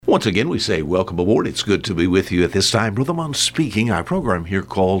Once again, we say welcome aboard. It's good to be with you at this time. Brother Munn speaking. Our program here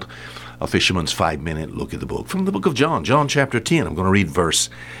called A Fisherman's 5-Minute Look at the Book. From the book of John, John chapter 10. I'm going to read verse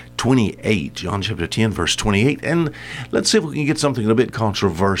 28. John chapter 10, verse 28. And let's see if we can get something a bit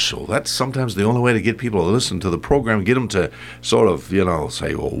controversial. That's sometimes the only way to get people to listen to the program, get them to sort of,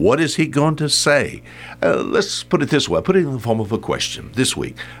 say, well, what is he going to say? Let's put it this way. Put it in the form of a question. This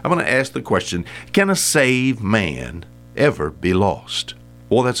week, I'm going to ask the question, can a saved man ever be lost?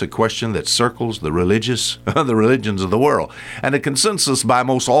 Well, that's a question that circles the religions of the world. And the consensus by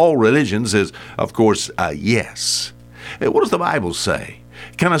most all religions is, of course, yes. What does the Bible say?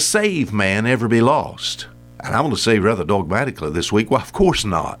 Can a saved man ever be lost? And I'm going to say rather dogmatically this week, well, of course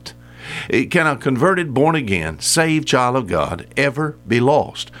not. Can a converted, born-again, saved child of God ever be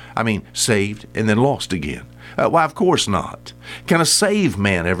lost? I mean, saved and then lost again. Why, of course not. Can a saved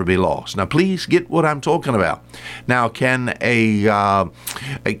man ever be lost? Now, please get what I'm talking about. Now, can a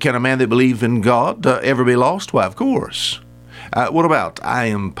man that believes in God ever be lost? Why, of course. What about, I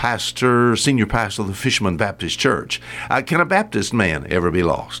am senior pastor of the Fisherman Baptist Church. Can a Baptist man ever be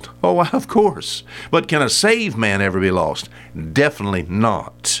lost? Oh, why, of course. But can a saved man ever be lost? Definitely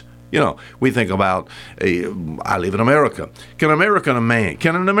not. We think about, I live in America. Can an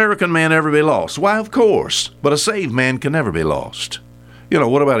American man ever be lost? Why, of course. But a saved man can never be lost.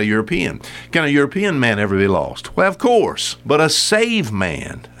 What about a European? Can a European man ever be lost? Well, of course. But a saved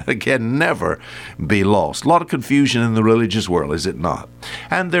man can never be lost. A lot of confusion in the religious world, is it not?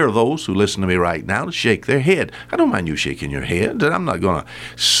 And there are those who listen to me right now to shake their head. I don't mind you shaking your head. I'm not going to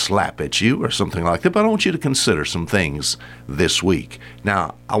slap at you or something like that, but I want you to consider some things this week.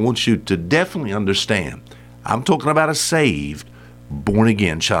 Now, I want you to definitely understand, I'm talking about a saved,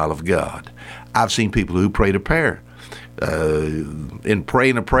 born-again child of God. I've seen people who prayed a prayer. In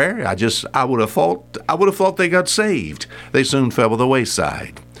praying a prayer, I would have thought they got saved. They soon fell by the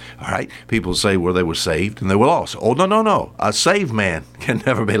wayside. All right, people say, well, they were saved and they were lost. Oh, no. A saved man can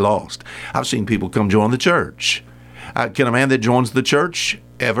never be lost. I've seen people come join the church. Can a man that joins the church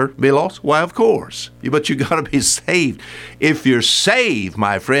ever be lost? Why, of course. But you got to be saved. If you're saved,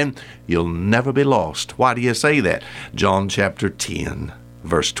 my friend, you'll never be lost. Why do you say that? John chapter 10,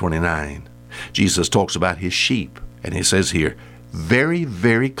 verse 29. Jesus talks about his sheep. And he says here, very,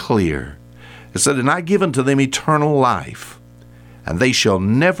 very clear. It said, and I give unto them eternal life, and they shall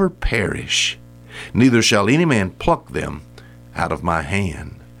never perish, neither shall any man pluck them out of my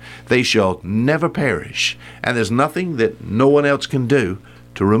hand. They shall never perish. And there's nothing that no one else can do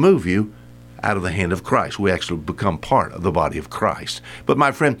to remove you out of the hand of Christ. We actually become part of the body of Christ. But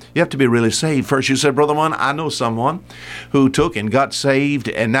my friend, you have to be really saved. First you said, Brother Munn, I know someone who took and got saved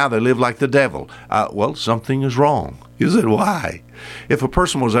and now they live like the devil. Well, something is wrong. You said, why? If a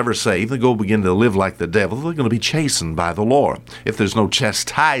person was ever saved, they go begin to live like the devil, they're going to be chastened by the Lord. If there's no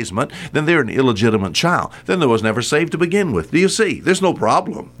chastisement, then they're an illegitimate child. Then they was never saved to begin with. Do you see? There's no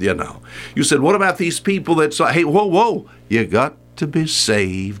problem, You said, what about these people that say, hey, whoa, you got to be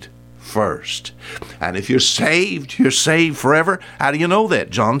saved first. And if you're saved forever. How do you know that?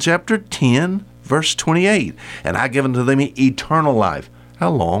 John chapter 10, verse 28. And I give unto them eternal life. How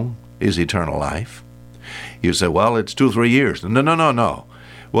long is eternal life? You say, well, it's 2 or 3 years. No.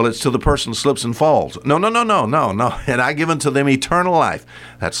 Well, it's till the person slips and falls. No. And I give unto them eternal life.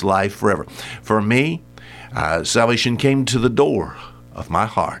 That's life forever. For me, salvation came to the door of my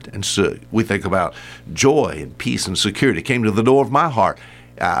heart. And so we think about joy and peace and security. It came to the door of my heart.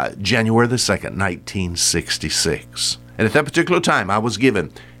 January the 2nd, 1966. And at that particular time, I was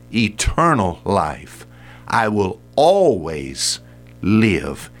given eternal life. I will always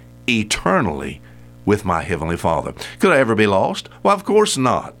live eternally with my Heavenly Father. Could I ever be lost? Well, of course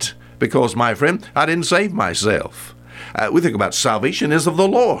not. Because, my friend, I didn't save myself. We think about salvation is of the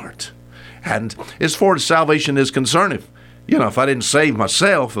Lord. And as far as salvation is concerned, if I didn't save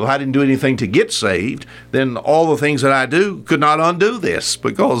myself, if I didn't do anything to get saved, then all the things that I do could not undo this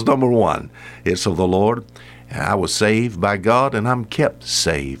because, number one, it's of the Lord. And I was saved by God, and I'm kept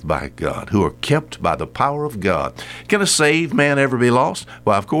saved by God, who are kept by the power of God. Can a saved man ever be lost?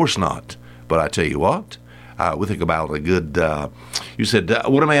 Well, of course not. But I tell you what, we think about a good, you said,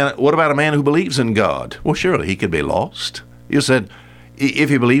 what about a man who believes in God? Well, surely he could be lost. You said, if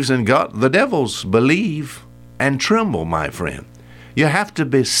he believes in God, the devils believe and tremble, my friend. You have to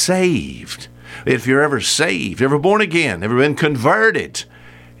be saved. If you're ever saved, ever born again, ever been converted,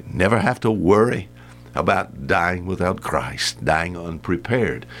 you never have to worry about dying without Christ, dying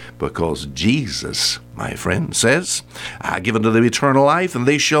unprepared, because Jesus, my friend, says, I give unto them eternal life, and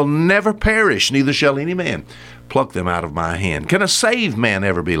they shall never perish, neither shall any man pluck them out of my hand. Can a saved man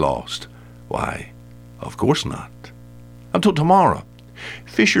ever be lost? Why, of course not. Until tomorrow.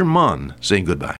 Fisherman saying goodbye.